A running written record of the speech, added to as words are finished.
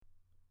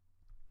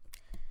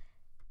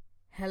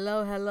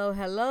Hello, hello,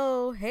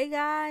 hello. Hey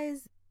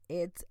guys,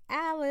 it's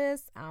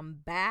Alice.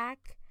 I'm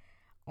back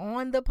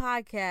on the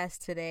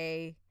podcast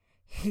today.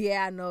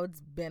 Yeah, I know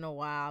it's been a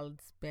while.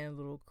 It's been a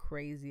little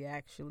crazy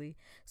actually.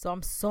 So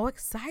I'm so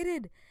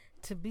excited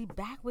to be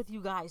back with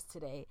you guys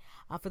today.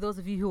 For those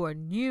of you who are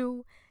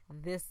new,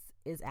 this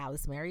is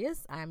Alice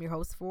Marius. I'm your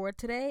host for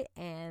today,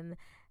 and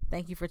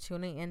thank you for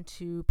tuning in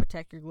to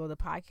Protect Your Glow, the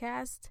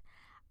podcast.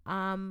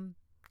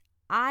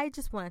 I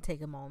just want to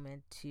take a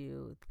moment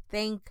to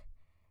thank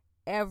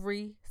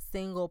every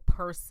single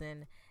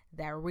person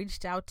that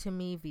reached out to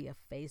me via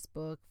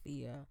Facebook,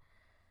 via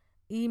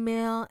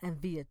email, and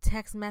via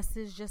text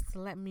message just to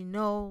let me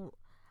know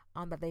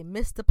that they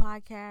missed the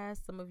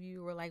podcast. Some of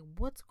you were like,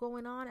 "What's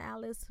going on,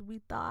 Alice? We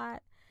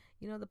thought,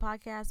 the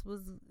podcast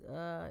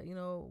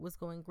was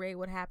going great.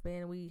 What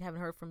happened? We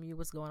haven't heard from you.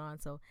 What's going on?"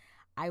 So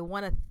I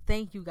want to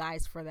thank you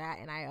guys for that,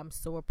 and I am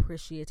so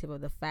appreciative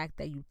of the fact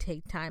that you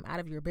take time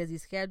out of your busy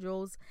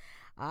schedules,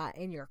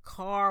 in your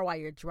car while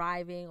you're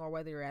driving, or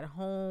whether you're at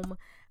home.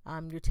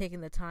 You're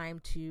taking the time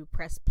to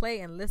press play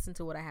and listen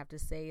to what I have to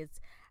say.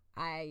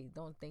 I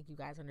don't think you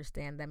guys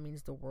understand. That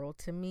means the world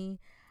to me,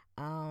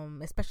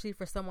 especially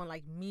for someone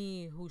like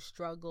me who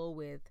struggle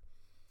with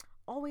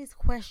always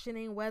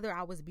questioning whether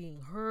I was being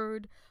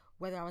heard,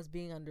 whether I was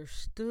being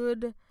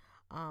understood.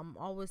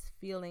 Always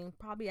feeling,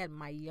 probably at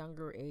my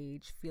younger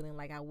age, feeling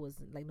like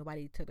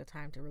nobody took the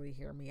time to really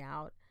hear me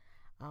out.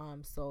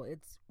 So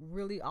it's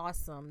really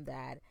awesome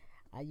that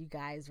you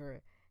guys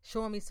are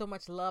showing me so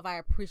much love. I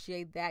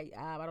appreciate that.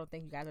 I don't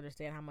think you guys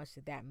understand how much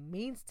that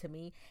means to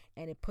me,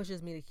 and it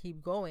pushes me to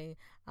keep going.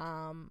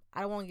 I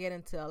don't want to get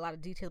into a lot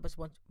of details,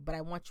 but I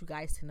want you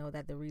guys to know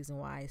that the reason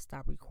why I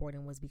stopped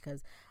recording was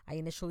because I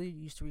initially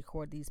used to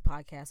record these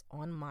podcasts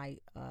on my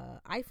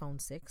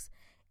iPhone 6,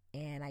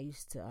 and I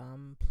used to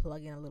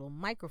plug in a little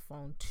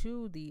microphone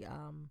to the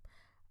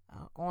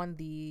on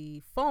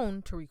the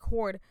phone to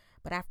record.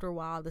 But after a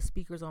while, the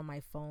speakers on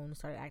my phone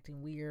started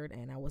acting weird,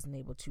 and I wasn't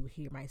able to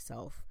hear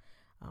myself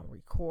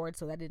record,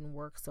 so that didn't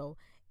work. So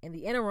in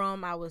the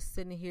interim, I was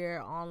sitting here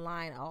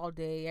online all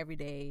day, every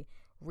day,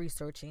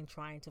 researching,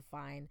 trying to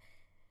find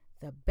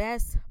the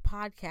best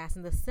podcast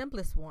and the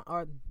simplest one,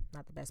 or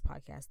not the best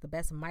podcast, the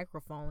best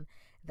microphone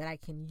that I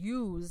can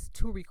use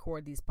to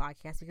record these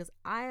podcasts, because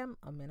I am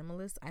a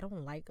minimalist. I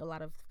don't like a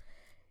lot of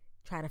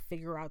trying to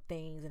figure out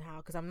things and how,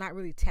 because I'm not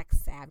really tech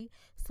savvy.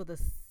 So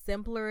the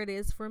simpler it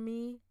is for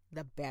me,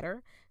 the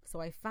better. So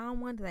I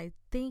found one that I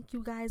think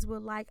you guys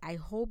would like. I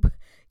hope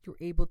you're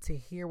able to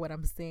hear what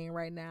I'm saying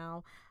right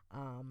now.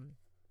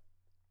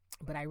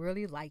 But I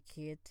really like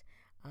it.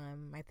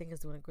 I think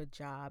it's doing a good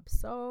job.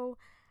 So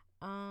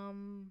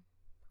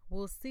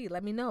we'll see.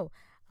 Let me know.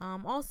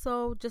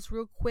 Also, just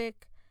real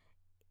quick,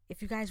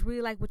 if you guys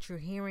really like what you're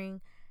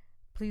hearing,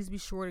 please be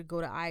sure to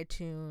go to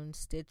iTunes,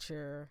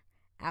 Stitcher,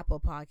 Apple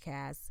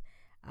Podcasts.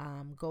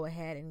 Go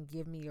ahead and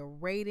give me a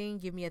rating.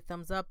 Give me a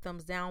thumbs up,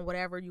 thumbs down,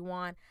 whatever you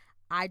want.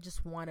 I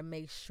just want to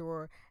make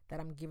sure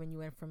that I'm giving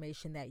you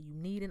information that you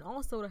need, and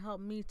also to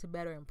help me to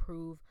better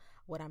improve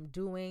what I'm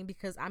doing,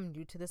 because I'm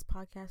new to this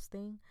podcast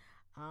thing.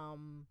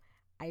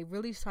 I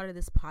really started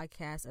this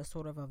podcast as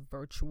sort of a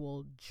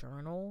virtual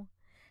journal,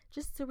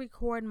 just to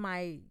record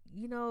my,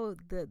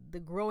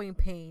 the growing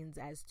pains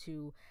as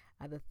to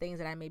the things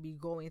that I may be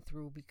going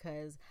through,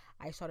 because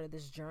I started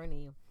this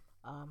journey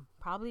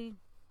probably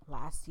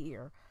last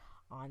year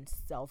on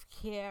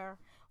self-care,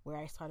 where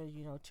I started,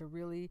 to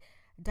really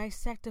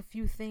dissect a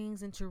few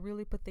things and to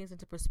really put things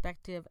into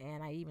perspective.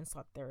 And I even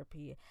sought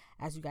therapy.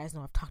 As you guys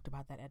know, I've talked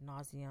about that ad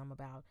nauseum,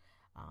 about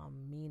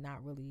me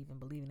not really even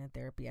believing in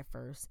therapy at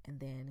first, and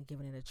then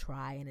giving it a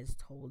try, and it's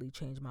totally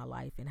changed my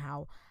life, and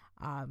how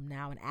I'm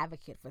now an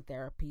advocate for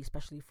therapy,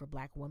 especially for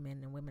Black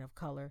women and women of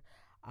color.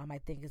 I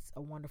think it's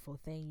a wonderful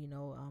thing,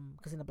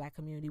 because in the Black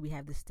community, we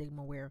have this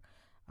stigma where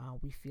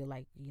we feel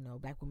like,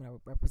 Black women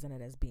are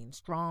represented as being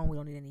strong. We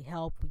don't need any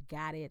help. We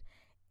got it.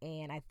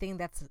 And I think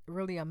that's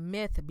really a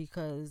myth,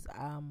 because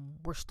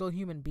we're still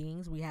human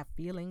beings. We have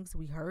feelings.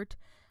 We hurt.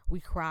 We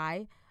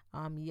cry.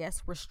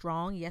 Yes, we're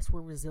strong. Yes,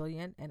 we're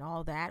resilient and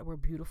all that. We're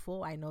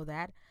beautiful. I know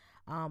that.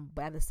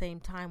 But at the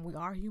same time, we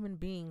are human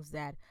beings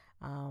that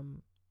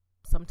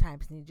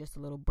sometimes need just a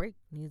little break,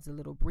 needs a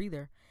little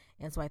breather.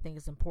 And so I think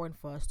it's important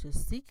for us to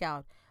seek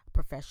out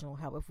professional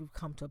help if we've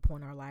come to a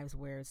point in our lives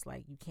where it's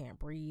like you can't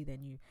breathe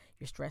and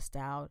you're stressed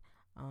out.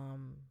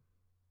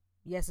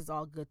 Yes, it's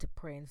all good to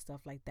pray and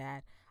stuff like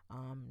that,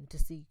 to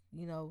seek,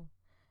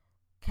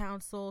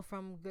 counsel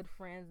from good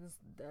friends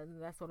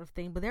and that sort of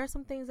thing. But there are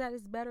some things that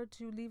it's better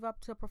to leave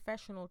up to a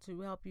professional to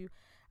help you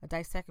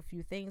dissect a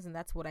few things, and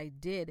that's what I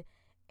did.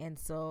 And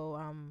so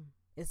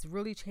it's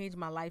really changed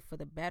my life for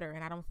the better.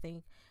 And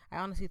I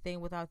honestly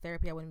think without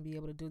therapy, I wouldn't be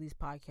able to do these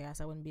podcasts.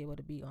 I wouldn't be able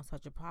to be on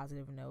such a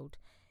positive note,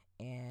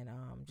 and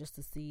just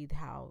to see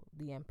how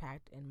the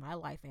impact in my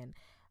life, and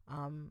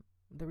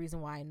the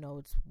reason why I know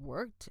it's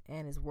worked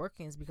and is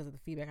working is because of the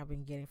feedback I've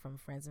been getting from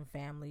friends and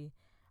family.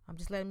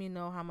 Just letting me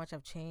know how much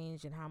I've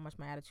changed and how much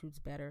my attitude's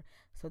better.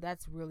 So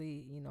that's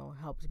really,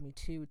 helped me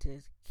too, to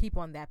keep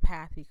on that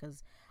path,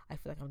 because I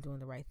feel like I'm doing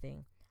the right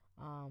thing.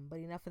 But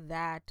enough of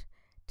that.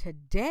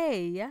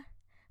 Today,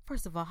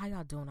 first of all, how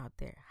y'all doing out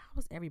there?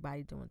 How's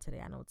everybody doing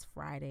today? I know it's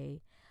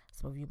Friday.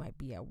 Some of you might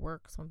be at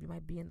work. Some of you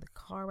might be in the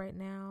car right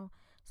now.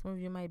 Some of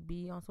you might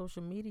be on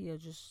social media,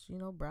 just,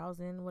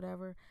 browsing,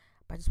 whatever.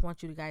 But I just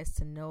want you guys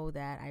to know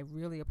that I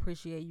really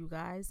appreciate you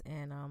guys.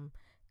 And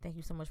thank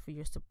you so much for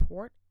your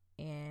support.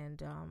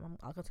 And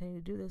I'll continue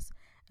to do this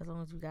as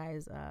long as you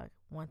guys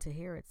want to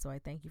hear it. So I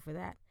thank you for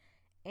that.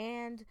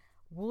 And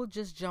we'll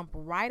just jump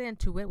right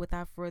into it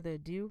without further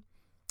ado.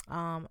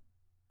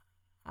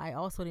 I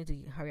also need to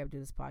hurry up and do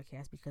this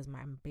podcast because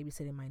I'm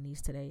babysitting my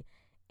niece today.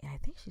 And I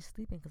think she's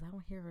sleeping because I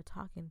don't hear her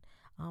talking.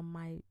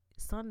 My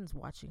son's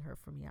watching her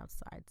from me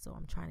outside. So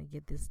I'm trying to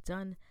get this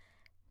done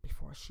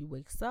before she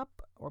wakes up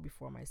or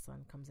before my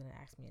son comes in and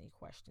asks me any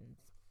questions.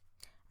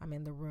 I'm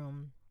in the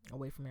room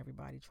away from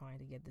everybody trying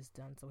to get this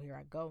done. So here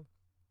I go.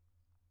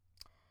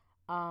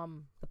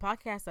 The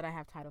podcast that I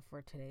have titled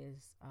for today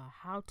is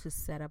How to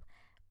Set Up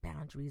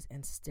Boundaries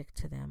and Stick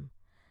to Them.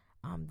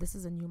 This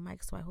is a new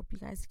mic, so I hope you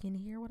guys can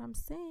hear what I'm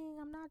saying.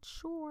 I'm not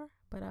sure,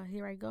 but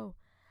here I go.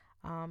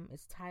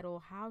 It's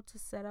titled How to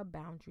Set Up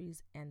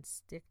Boundaries and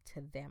Stick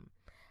to Them.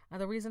 Now,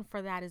 the reason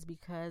for that is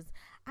because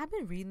I've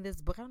been reading this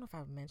book. I don't know if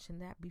I've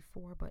mentioned that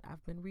before, but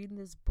I've been reading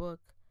this book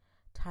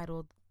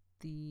titled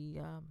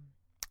The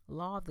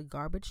Law of the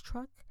Garbage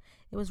Truck.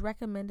 It was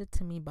recommended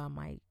to me by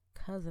my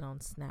cousin on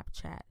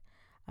Snapchat.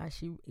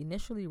 She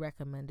initially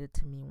recommended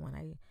to me when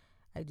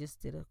I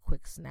just did a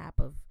quick snap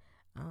of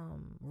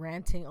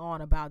ranting on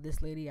about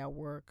this lady at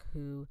work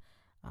who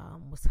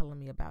was telling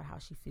me about how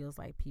she feels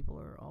like people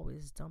are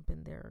always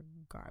dumping their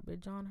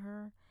garbage on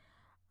her,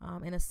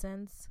 in a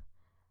sense,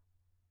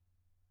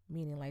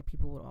 meaning like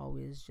people would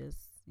always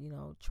just,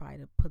 try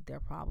to put their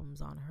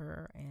problems on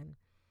her, and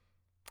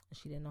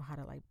she didn't know how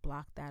to like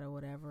block that or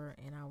whatever.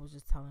 And I was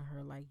just telling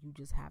her, like, you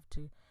just have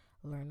to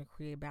learn to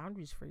create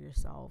boundaries for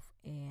yourself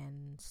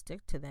and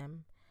stick to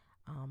them.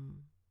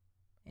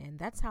 And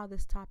that's how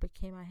this topic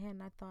came at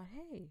hand. And I thought,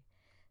 hey,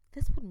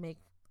 this would make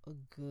a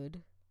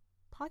good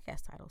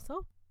podcast title.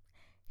 So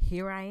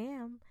here I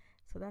am.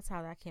 So that's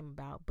how that came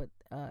about. But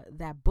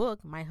that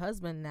book, my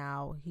husband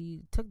now,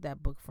 he took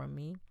that book from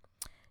me.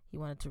 He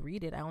wanted to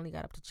read it. I only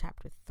got up to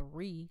chapter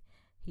 3.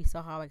 He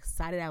saw how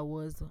excited I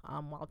was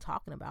while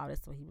talking about it.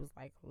 So he was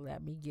like,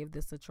 let me give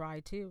this a try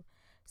too.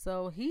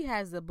 So he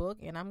has the book,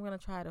 and I'm going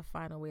to try to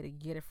find a way to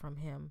get it from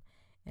him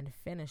and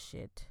finish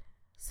it.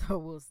 So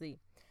we'll see.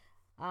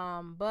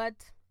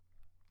 But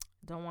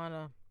don't want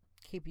to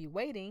keep you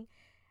waiting.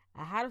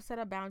 How to set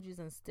up boundaries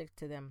and stick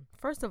to them.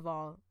 First of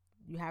all,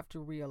 you have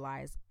to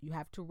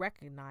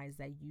recognize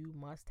that you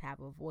must have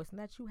a voice and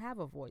that you have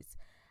a voice.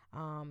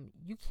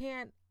 You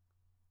can't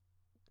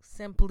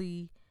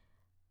simply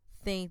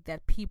think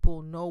that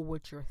people know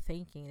what you're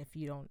thinking if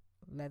you don't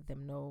let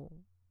them know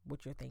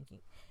what you're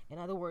thinking. In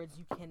other words,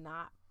 you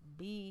cannot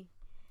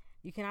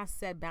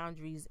set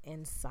boundaries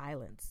in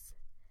silence.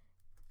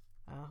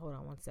 Hold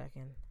on one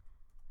second.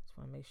 Just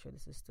want to make sure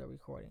this is still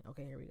recording.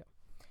 Okay, here we go.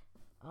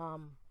 I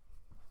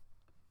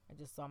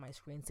just saw my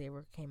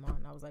screensaver came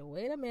on. I was like,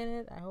 wait a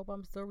minute. I hope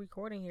I'm still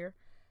recording here.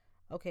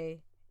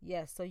 Okay.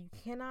 Yes. So you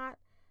cannot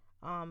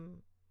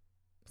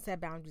set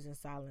boundaries in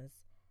silence.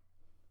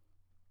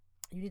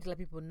 You need to let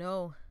people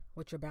know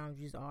what your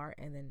boundaries are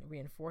and then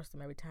reinforce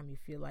them every time you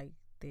feel like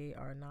they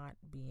are not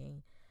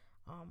being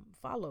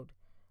followed.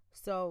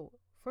 So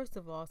first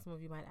of all, some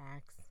of you might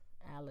ask,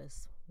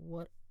 Alice,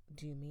 what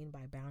do you mean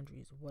by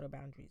boundaries? What are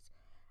boundaries?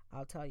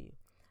 I'll tell you.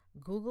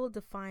 Google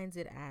defines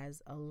it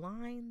as a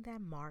line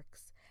that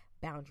marks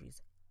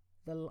boundaries.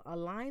 A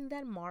line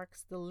that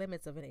marks the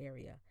limits of an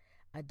area.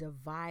 A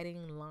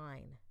dividing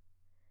line.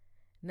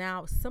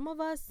 Now, some of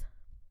us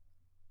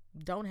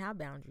don't have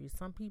boundaries.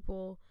 Some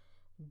people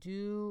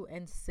do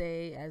and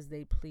say as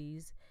they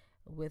please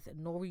with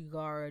no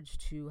regard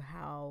to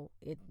how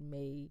it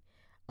may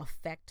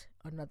affect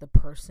another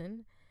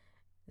person.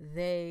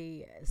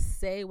 They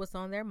say what's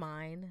on their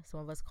mind. Some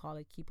of us call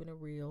it keeping it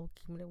real,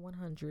 keeping it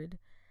 100.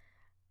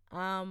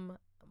 And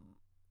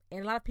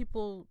a lot of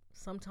people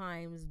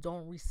sometimes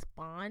don't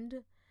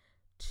respond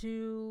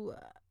to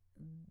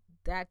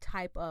that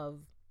type of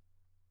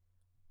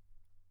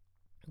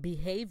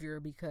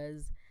behavior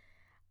because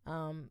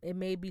it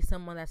may be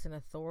someone that's in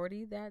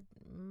authority that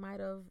might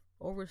have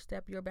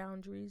overstepped your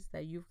boundaries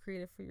that you've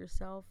created for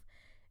yourself.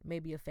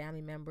 Maybe a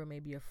family member,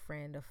 maybe a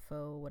friend, a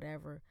foe,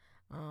 whatever.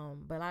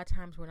 But a lot of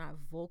times we're not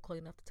vocal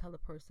enough to tell the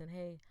person,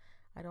 hey,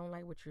 I don't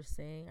like what you're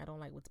saying. I don't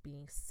like what's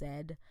being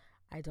said.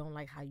 I don't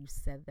like how you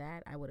said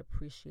that. I would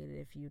appreciate it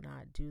if you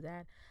not do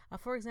that.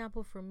 For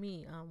example, for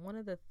me, one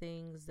of the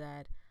things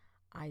that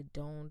I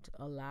don't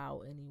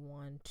allow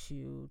anyone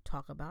to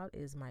talk about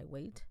is my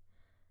weight.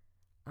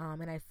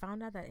 And I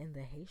found out that in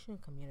the Haitian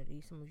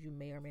community, some of you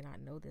may or may not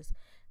know this,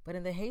 but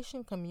in the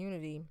Haitian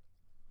community,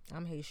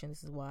 I'm Haitian.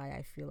 This is why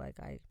I feel like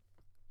I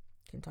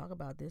can talk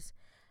about this.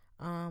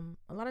 A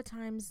lot of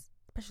times,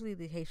 especially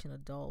the Haitian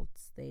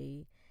adults,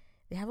 they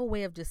have a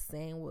way of just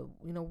saying,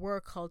 we're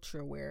a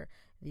culture where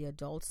the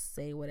adults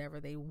say whatever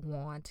they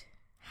want,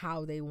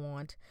 how they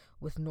want,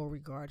 with no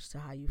regards to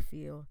how you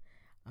feel.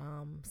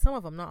 Some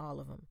of them, not all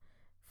of them.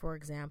 For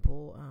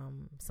example,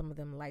 some of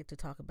them like to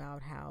talk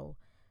about how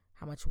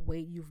much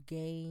weight you've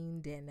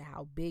gained and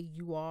how big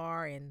you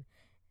are, and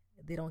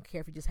they don't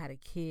care if you just had a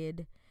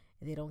kid.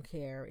 They don't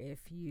care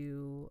if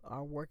you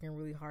are working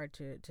really hard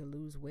to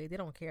lose weight. They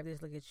don't care. They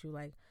just look at you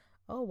like,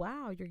 oh,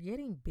 wow, you're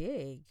getting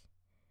big.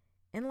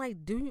 And like,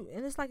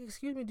 and it's like,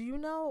 excuse me, do you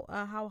know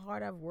how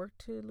hard I've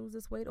worked to lose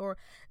this weight? Or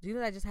do you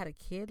know that I just had a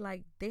kid?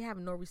 Like, they have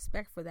no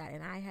respect for that.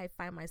 And I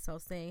find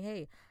myself saying,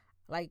 hey,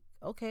 like,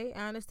 okay,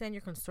 I understand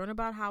you're concerned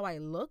about how I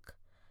look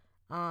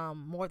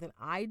more than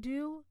I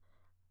do.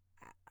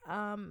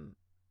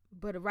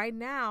 But right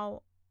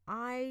now,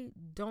 I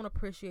don't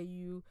appreciate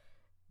you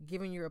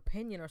giving your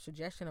opinion or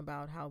suggestion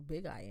about how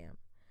big I am.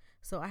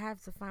 So I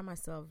have to find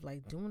myself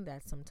like doing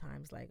that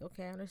sometimes. Like,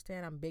 okay, I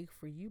understand I'm big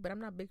for you, but I'm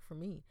not big for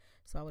me.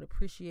 So I would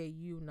appreciate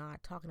you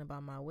not talking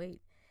about my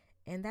weight.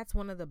 And that's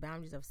one of the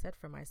boundaries I've set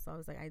for myself.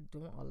 It's like, I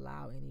don't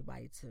allow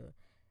anybody to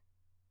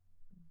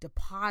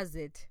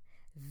deposit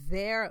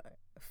their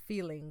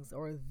feelings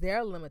or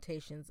their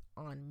limitations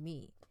on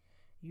me,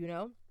 you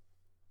know?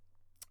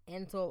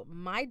 And so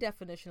my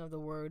definition of the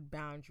word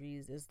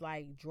boundaries is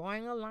like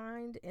drawing a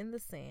line in the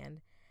sand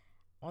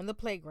on the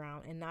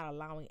playground and not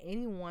allowing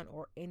anyone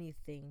or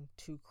anything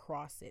to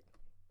cross it.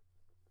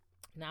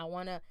 Now I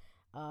want to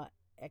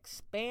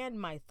expand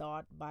my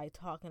thought by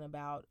talking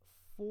about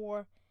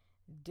 4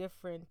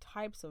 different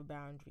types of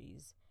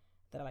boundaries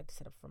that I like to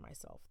set up for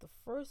myself. The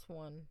first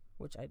one,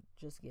 which I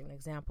just gave an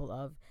example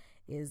of,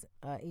 is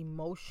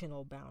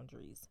emotional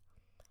boundaries.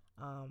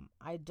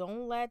 I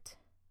don't let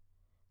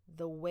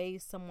the way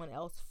someone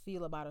else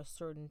feel about a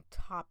certain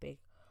topic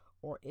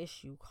or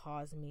issue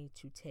cause me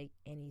to take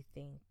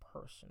anything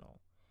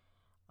personal.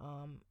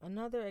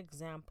 Another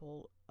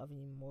example of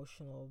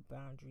emotional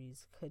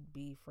boundaries could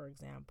be, for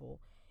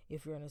example,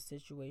 if you're in a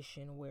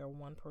situation where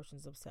one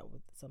person's upset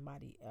with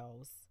somebody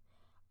else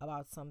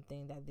about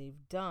something that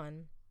they've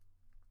done,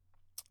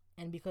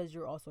 and because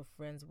you're also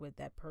friends with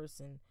that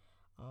person,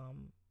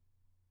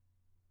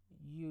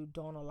 you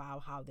don't allow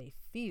how they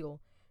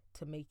feel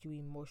to make you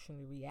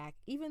emotionally react,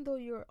 even though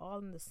you're all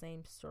in the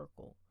same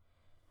circle.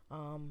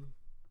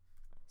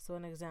 So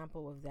an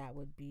example of that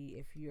would be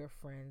if you're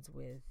friends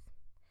with,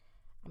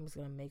 I'm just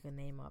going to make a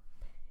name up.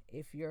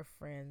 If you're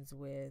friends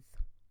with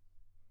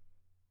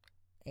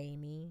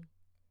Amy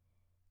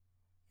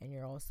and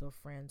you're also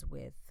friends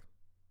with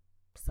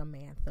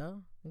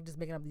Samantha, I'm just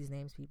making up these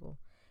names, people.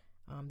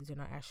 These are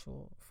not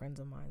actual friends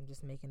of mine. I'm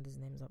just making these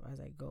names up as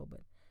I go.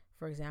 But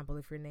for example,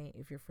 if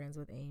you're friends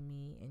with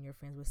Amy and you're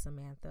friends with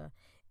Samantha,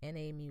 and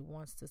Amy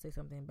wants to say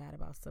something bad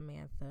about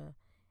Samantha,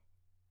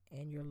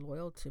 and you're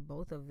loyal to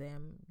both of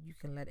them, you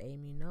can let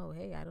Amy know,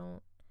 hey, I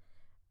don't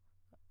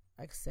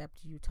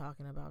accept you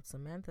talking about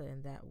Samantha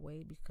in that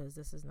way, because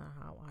this is not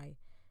how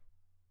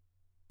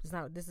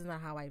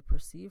I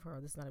perceive her.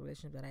 This is not a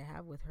relationship that I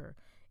have with her.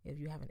 If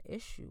you have an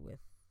issue with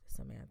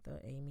Samantha,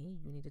 Amy,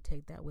 you need to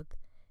take that with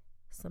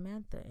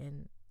Samantha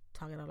and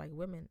talk it out like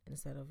women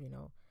instead of,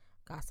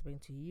 gossiping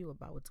to you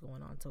about what's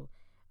going on. So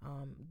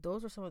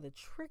those are some of the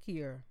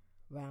trickier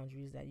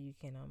boundaries that you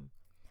can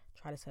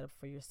try to set up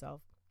for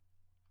yourself.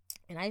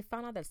 And I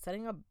found out that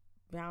setting up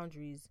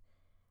boundaries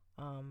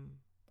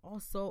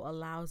also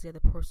allows the other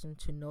person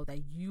to know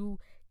that you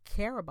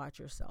care about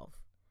yourself,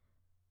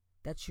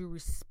 that you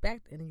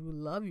respect and you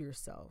love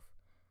yourself.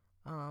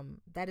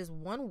 That is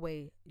one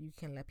way you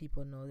can let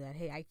people know that,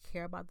 hey, I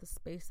care about the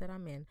space that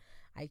I'm in.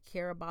 I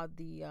care about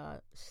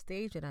the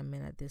stage that I'm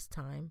in at this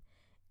time.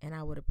 And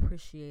I would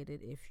appreciate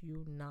it if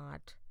you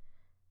not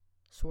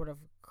sort of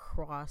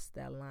cross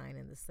that line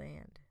in the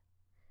sand.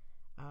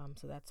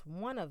 So that's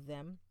one of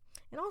them.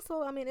 And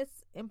also,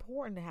 it's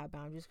important to have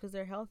boundaries because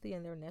they're healthy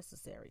and they're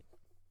necessary.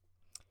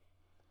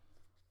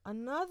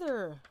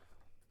 Another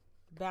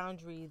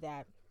boundary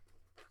that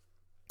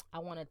I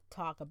want to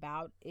talk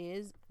about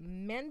is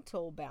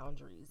mental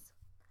boundaries.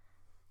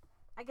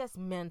 I guess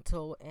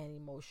mental and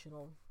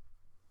emotional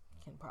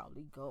can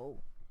probably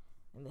go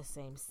in the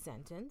same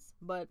sentence,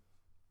 but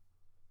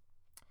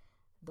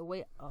the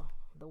way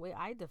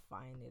I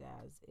define it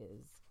as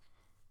is,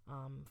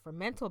 for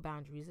mental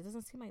boundaries, it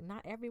doesn't seem like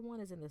not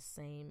everyone is in the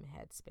same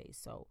headspace.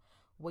 So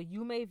what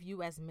you may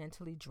view as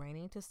mentally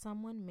draining to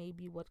someone may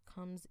be what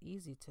comes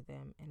easy to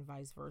them, and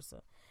vice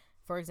versa.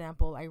 For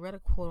example, I read a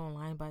quote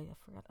online by,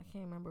 I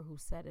can't remember who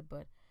said it,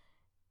 but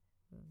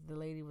the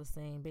lady was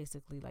saying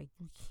basically like,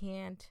 you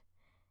can't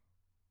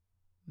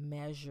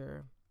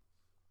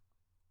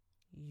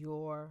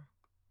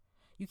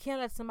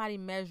let somebody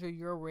measure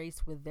your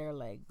race with their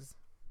legs.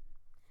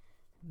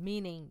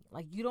 Meaning,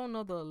 like, you don't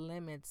know the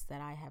limits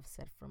that I have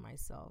set for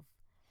myself.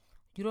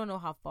 You don't know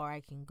how far I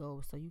can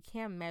go. So you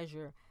can't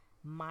measure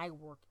my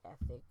work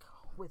ethic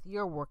with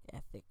your work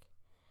ethic.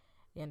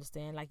 You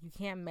understand? Like, you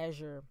can't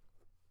measure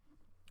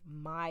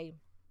my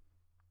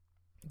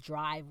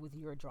drive with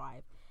your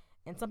drive.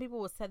 And some people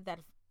will set that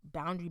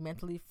boundary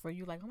mentally for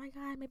you, like, oh my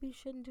God, maybe you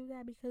shouldn't do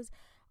that because,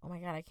 oh my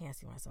God, I can't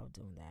see myself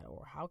doing that.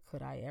 Or how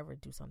could I ever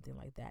do something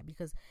like that?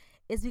 Because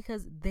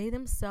they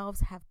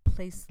themselves have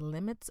placed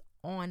limits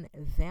on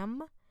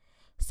them.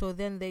 So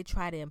then they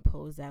try to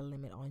impose that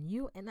limit on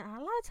you, and a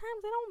lot of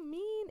times they don't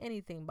mean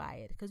anything by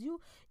it, because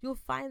you'll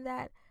find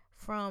that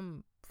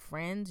from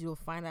friends, you'll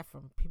find that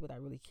from people that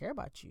really care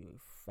about you,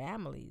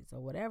 families or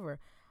whatever.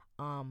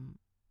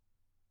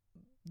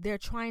 They're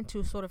trying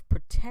to sort of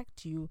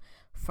protect you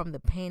from the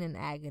pain and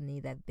agony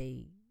that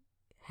they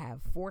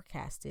have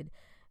forecasted,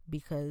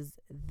 because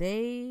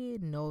they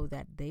know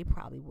that they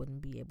probably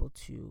wouldn't be able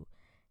to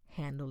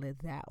handle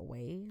it that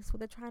way. So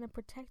they're trying to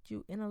protect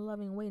you in a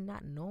loving way,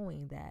 not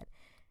knowing that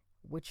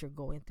what you're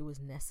going through is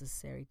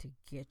necessary to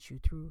get you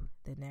through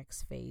the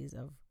next phase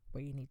of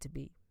where you need to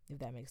be, if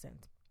that makes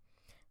sense.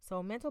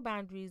 So mental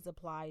boundaries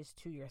applies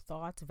to your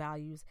thoughts,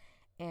 values,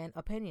 and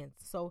opinions.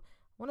 So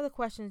one of the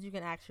questions you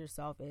can ask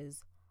yourself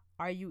is,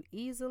 are you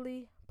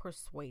easily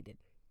persuaded?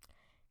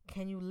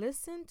 Can you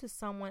listen to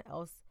someone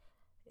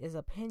else's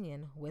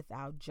opinion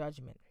without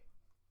judgment?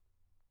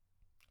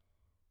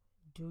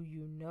 Do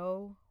you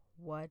know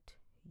what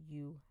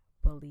you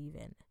believe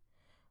in?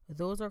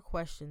 Those are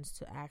questions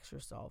to ask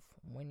yourself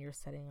when you're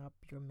setting up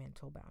your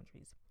mental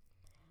boundaries.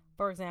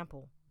 For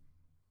example,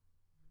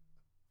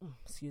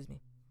 excuse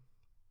me,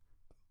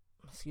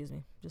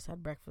 just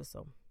had breakfast,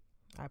 so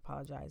I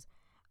apologize.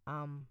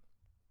 So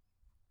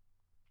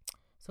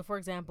for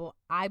example,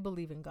 I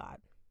believe in God.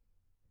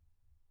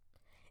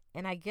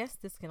 And I guess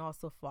this can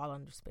also fall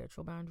under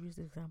spiritual boundaries,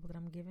 the example that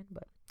I'm giving.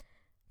 But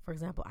for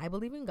example, I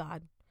believe in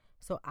God.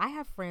 So I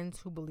have friends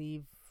who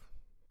believe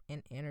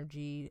in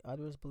energy.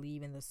 Others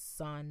believe in the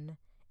sun,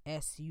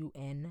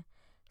 S-U-N.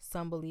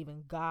 Some believe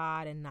in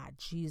God and not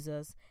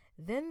Jesus.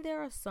 Then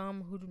there are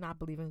some who do not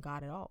believe in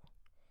God at all.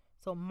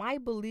 So my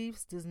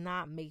beliefs does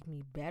not make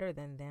me better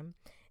than them,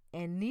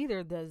 and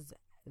neither does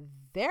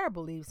their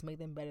beliefs make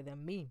them better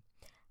than me.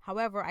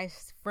 However, I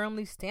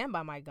firmly stand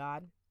by my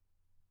God,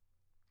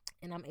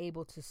 and I'm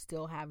able to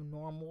still have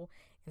normal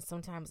and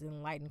sometimes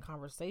enlightened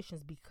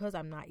conversations because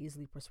I'm not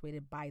easily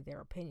persuaded by their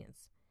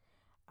opinions.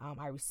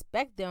 I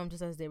respect them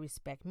just as they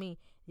respect me.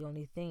 The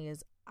only thing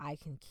is I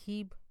can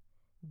keep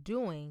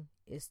doing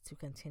is to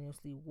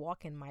continuously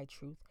walk in my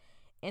truth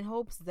in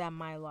hopes that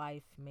my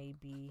life may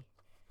be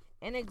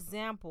an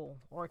example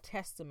or a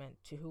testament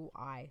to who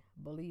I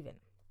believe in.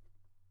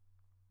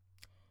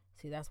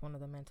 See, that's one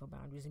of the mental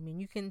boundaries. I mean,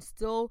 you can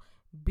still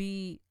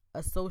be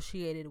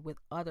associated with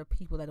other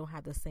people that don't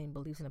have the same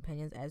beliefs and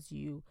opinions as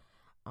you,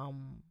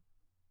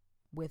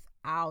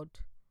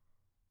 without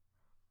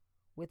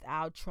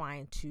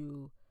trying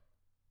to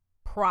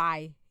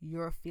pry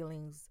your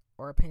feelings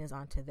or opinions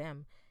onto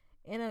them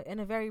in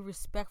a very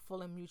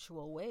respectful and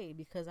mutual way.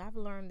 Because I've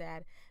learned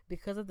that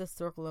because of the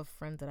circle of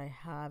friends that I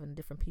have and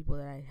different people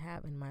that I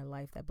have in my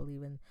life that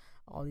believe in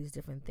all these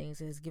different things,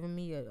 it has given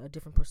me a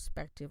different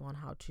perspective on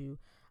how to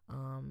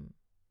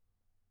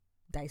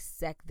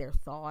dissect their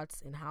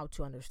thoughts and how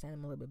to understand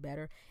them a little bit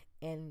better,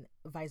 and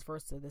vice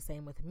versa. The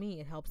same with me.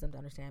 It helps them to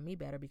understand me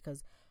better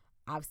because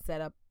I've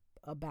set up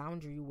a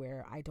boundary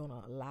where I don't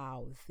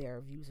allow their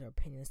views or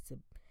opinions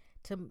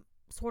to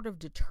sort of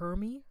deter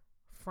me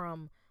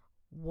from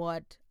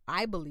what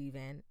I believe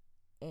in,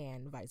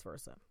 and vice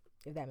versa,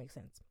 if that makes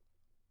sense.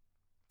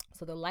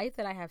 So the life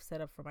that I have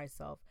set up for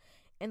myself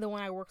and the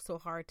one I work so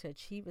hard to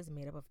achieve is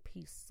made up of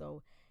peace.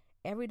 So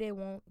every day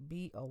won't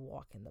be a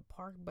walk in the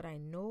park, but I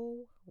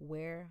know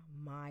where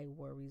my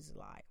worries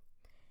lie.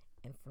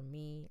 And for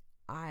me,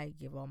 I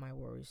give all my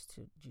worries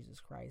to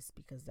Jesus Christ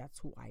because that's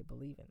who I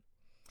believe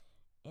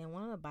in. And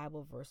one of the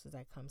Bible verses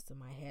that comes to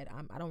my head,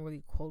 I don't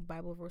really quote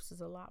Bible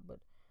verses a lot, but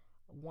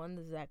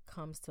one that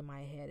comes to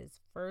my head is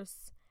 1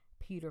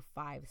 Peter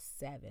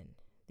 5:7,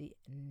 the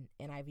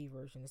NIV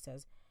version. It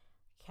says,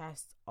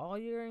 cast all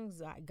your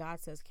anxiety, God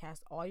says,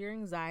 cast all your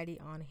anxiety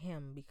on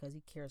him because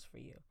he cares for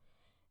you.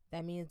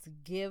 That means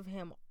give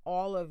him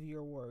all of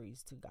your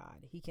worries to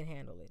God. He can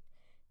handle it.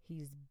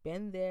 He's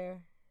been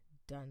there,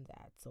 done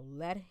that. So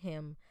let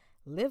him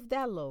lift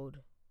that load.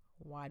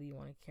 Why do you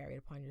want to carry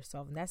it upon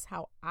yourself? And that's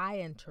how I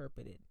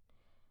interpreted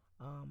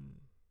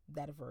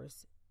that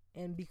verse.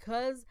 And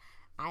because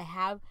I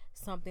have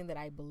something that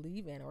I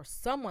believe in, or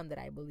someone that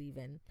I believe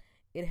in,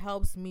 it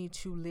helps me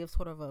to live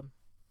sort of a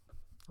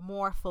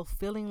more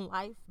fulfilling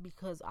life,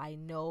 because I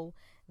know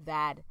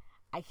that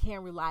I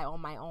can't rely on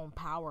my own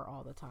power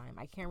all the time.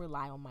 I can't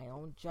rely on my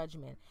own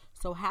judgment.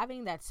 So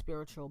having that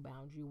spiritual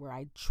boundary where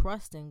I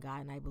trust in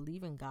God and I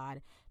believe in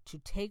God to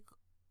take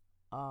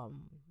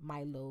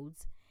my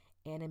loads,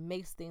 and it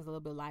makes things a little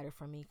bit lighter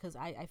for me, because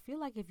I feel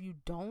like if you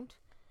don't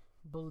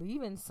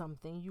believe in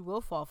something, you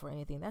will fall for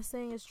anything. That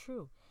saying is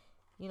true.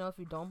 You know, if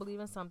you don't believe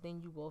in something,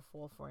 you will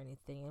fall for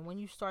anything. And when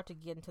you start to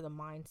get into the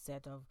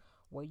mindset of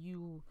where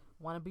you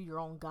want to be your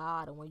own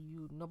God, and where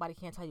nobody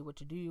can't tell you what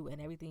to do,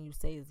 and everything you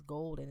say is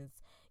gold, and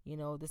it's, you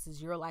know, this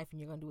is your life and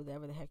you're going to do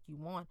whatever the heck you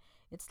want.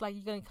 It's like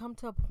you're going to come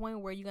to a point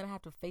where you're going to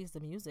have to face the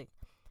music.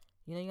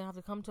 You know, you're going to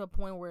have to come to a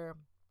point where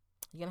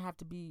you're going to have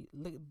to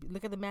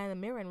look at the man in the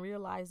mirror and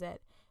realize that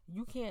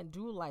you can't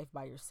do life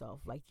by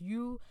yourself. Like,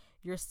 you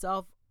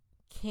yourself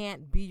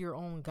can't be your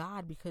own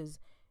God, because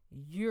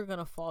you're going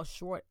to fall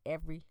short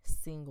every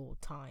single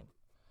time.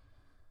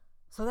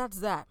 So that's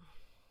that.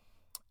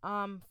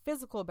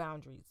 Physical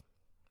boundaries,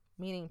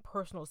 meaning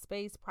personal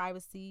space,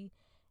 privacy,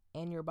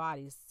 and your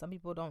bodies. Some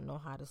people don't know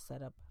how to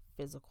set up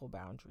physical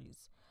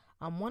boundaries.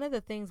 One of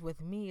the things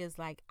with me is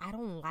like I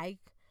don't like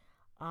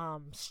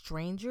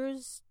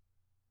strangers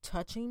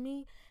touching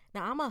me.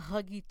 Now I'm a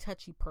huggy,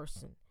 touchy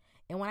person,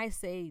 and when I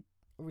say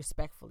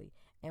respectfully,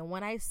 and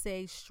when I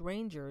say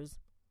strangers,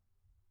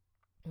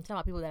 I'm talking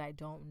about people that I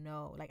don't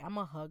know. Like I'm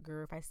a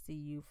hugger. If I see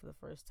you for the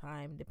first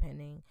time,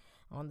 depending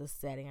on the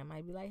setting, I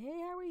might be like,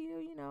 "Hey, how are you?"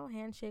 You know,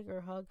 handshake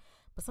or hug.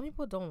 But some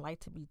people don't like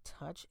to be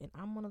touched, and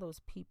I'm one of those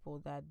people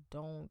that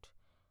don't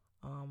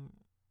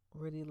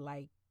really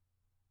like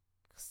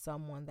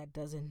someone that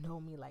doesn't know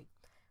me, like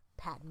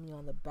patting me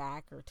on the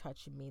back or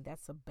touching me.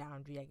 That's a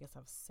boundary I guess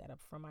I've set up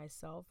for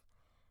myself.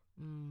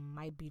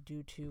 Might be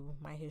due to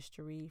my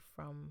history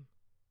from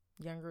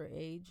younger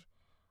age,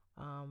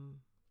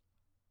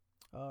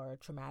 or a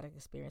traumatic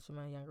experience from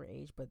a younger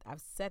age, but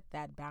I've set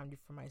that boundary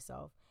for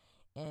myself.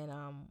 And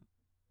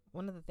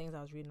one of the things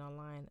I was reading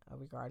online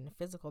regarding the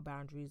physical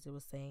boundaries, it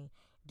was saying,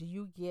 do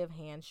you give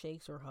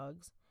handshakes or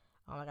hugs?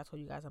 Like I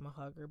told you guys, I'm a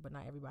hugger, but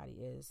not everybody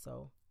is.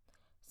 So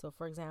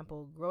for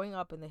example, growing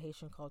up in the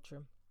Haitian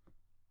culture,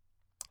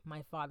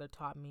 my father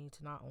taught me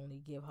to not only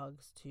give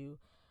hugs to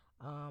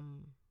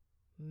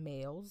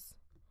males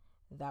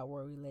that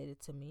were related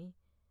to me.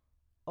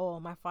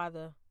 My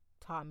father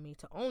taught me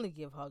to only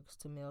give hugs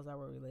to males that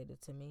were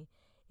related to me.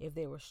 If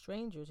they were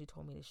strangers, he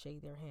told me to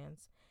shake their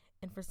hands.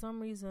 And for some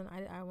reason,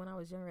 I when I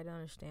was younger, I didn't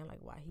understand like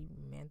why he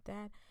meant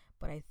that.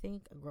 But I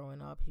think growing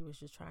up, he was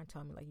just trying to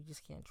tell me like you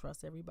just can't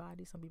trust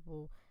everybody. Some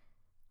people,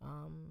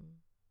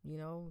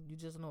 you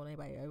just don't know what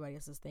everybody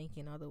else is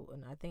thinking.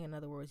 And I think in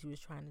other words, he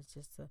was trying to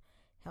just to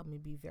help me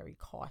be very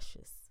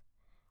cautious.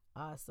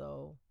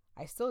 So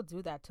I still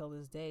do that till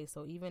this day.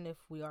 So even if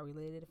we are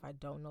related, if I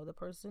don't know the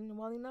person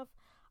well enough,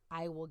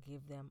 I will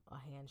give them a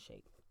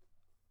handshake.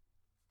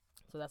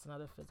 So that's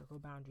another physical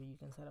boundary you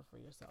can set up for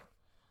yourself.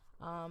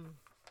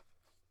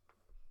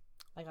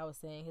 Like I was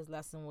saying, his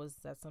lesson was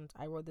that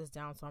I wrote this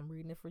down, so I'm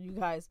reading it for you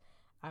guys.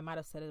 I might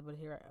have said it, but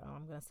here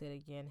I'm going to say it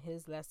again.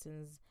 His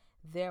lessons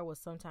there was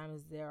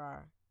sometimes there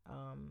are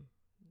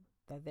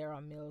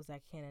males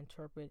that can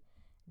interpret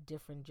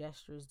different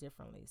gestures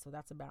differently. So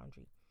that's a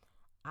boundary.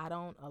 I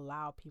don't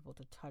allow people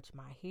to touch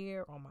my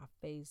hair or my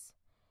face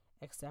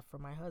except for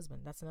my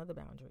husband. That's another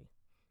boundary.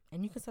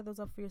 And you can set those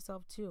up for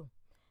yourself too.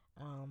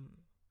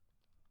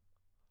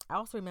 I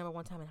also remember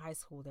one time in high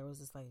school, there was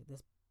this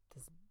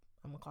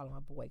I'm going to call him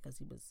a boy because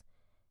he was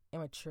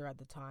immature at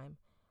the time,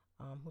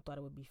 who thought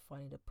it would be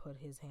funny to put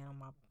his hand on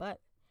my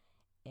butt.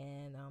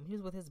 And he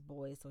was with his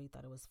boys, so he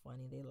thought it was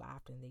funny. They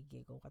laughed and they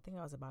giggled. I think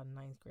I was about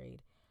 9th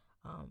grade.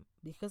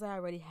 Because I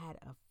already had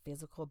a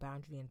physical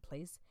boundary in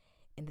place,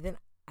 and then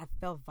I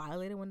felt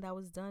violated when that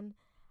was done,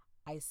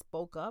 I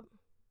spoke up.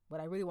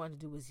 What I really wanted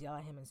to do was yell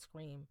at him and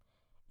scream,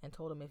 and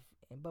told him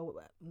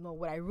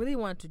what I really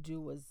wanted to do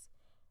was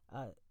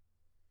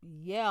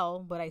yell,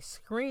 but I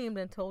screamed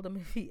and told him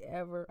if he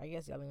ever, I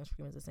guess yelling and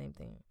screaming is the same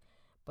thing,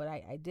 but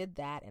I did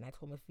that, and I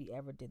told him if he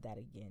ever did that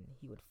again,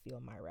 he would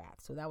feel my wrath.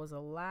 So that was the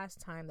last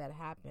time that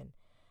happened.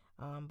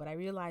 But I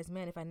realized,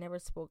 man, if I never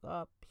spoke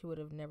up, he would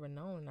have never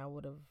known. I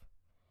wouldn't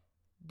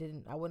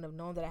have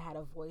known that I had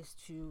a voice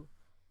to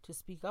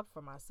speak up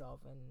for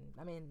myself. And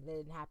I mean, it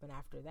didn't happen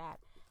after that.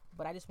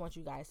 But I just want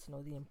you guys to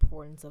know the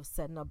importance of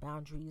setting up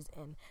boundaries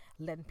and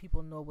letting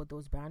people know what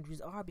those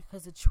boundaries are,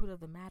 because the truth of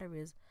the matter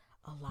is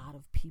a lot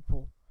of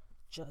people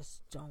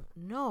just don't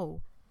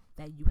know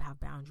that you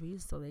have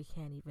boundaries, so they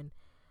can't even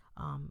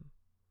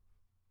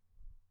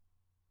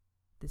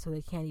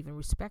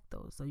respect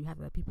those. So you have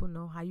to let people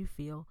know how you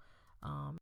feel.